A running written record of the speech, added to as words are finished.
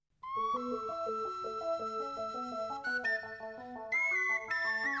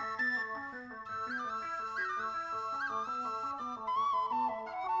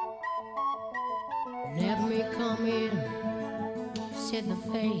come in, sit in the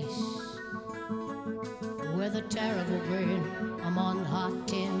face with a terrible grin. I'm on the hot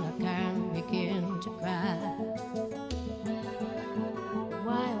tin, I can't begin to cry.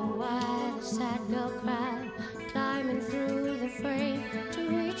 Why, oh why, the sad girl cried, climbing through the frame to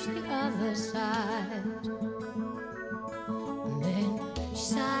reach the other side. And then she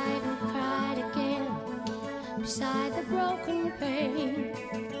sighed and cried again beside the broken pane.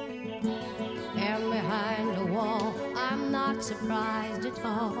 And behind the wall, I'm not surprised at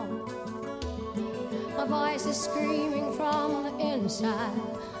all. My voice is screaming from the inside.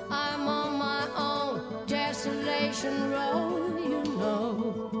 I'm on my own desolation road, you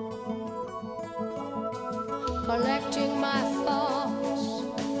know, collecting my thoughts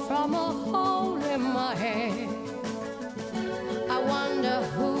from a hole in my head. I wonder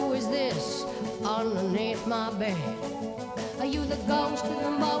who is this underneath my bed. Are you the ghost of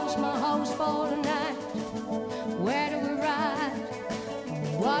the most, my host for tonight? Where do we ride?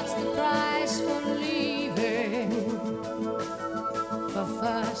 What's the price for leaving? But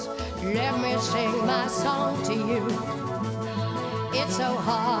first, let me sing my song to you. It's so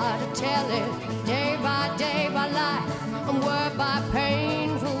hard to tell it day by life, and word by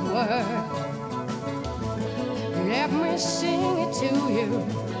painful word. Let me sing it to you.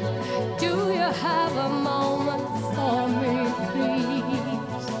 Do you have a moment for me,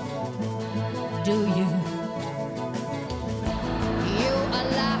 please? Do you? You are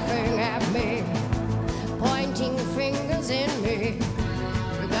laughing at me, pointing fingers in me,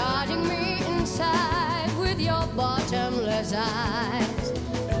 regarding me inside with your bottomless eyes,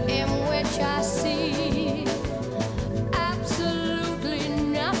 in which I see absolutely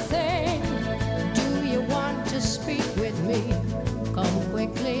nothing. Do you want to speak with me? Come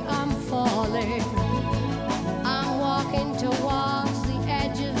quickly, I'm falling. I'm walking towards the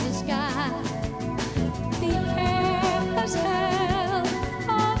edge of the sky. The air has held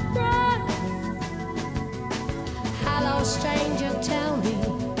our breath. Hello, stranger, tell me,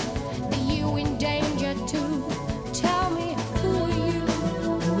 are you in danger too? Tell me, who are you?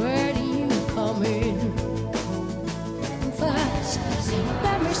 Where do you come in? First,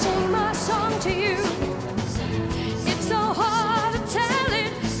 let me sing my song to you. It's so hard to tell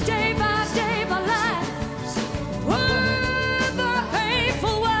it day by life, word by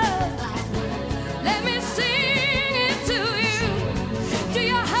painful word. Let me sing it to you. Do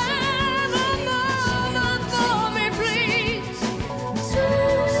you have a moment for me, please?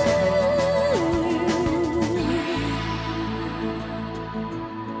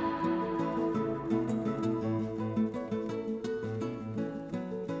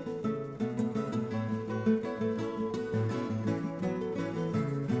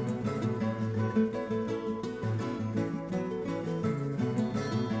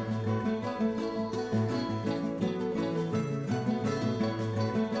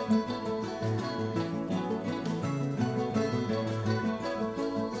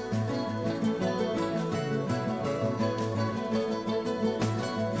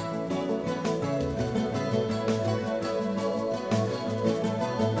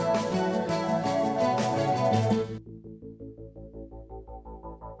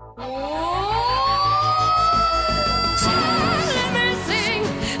 Oh.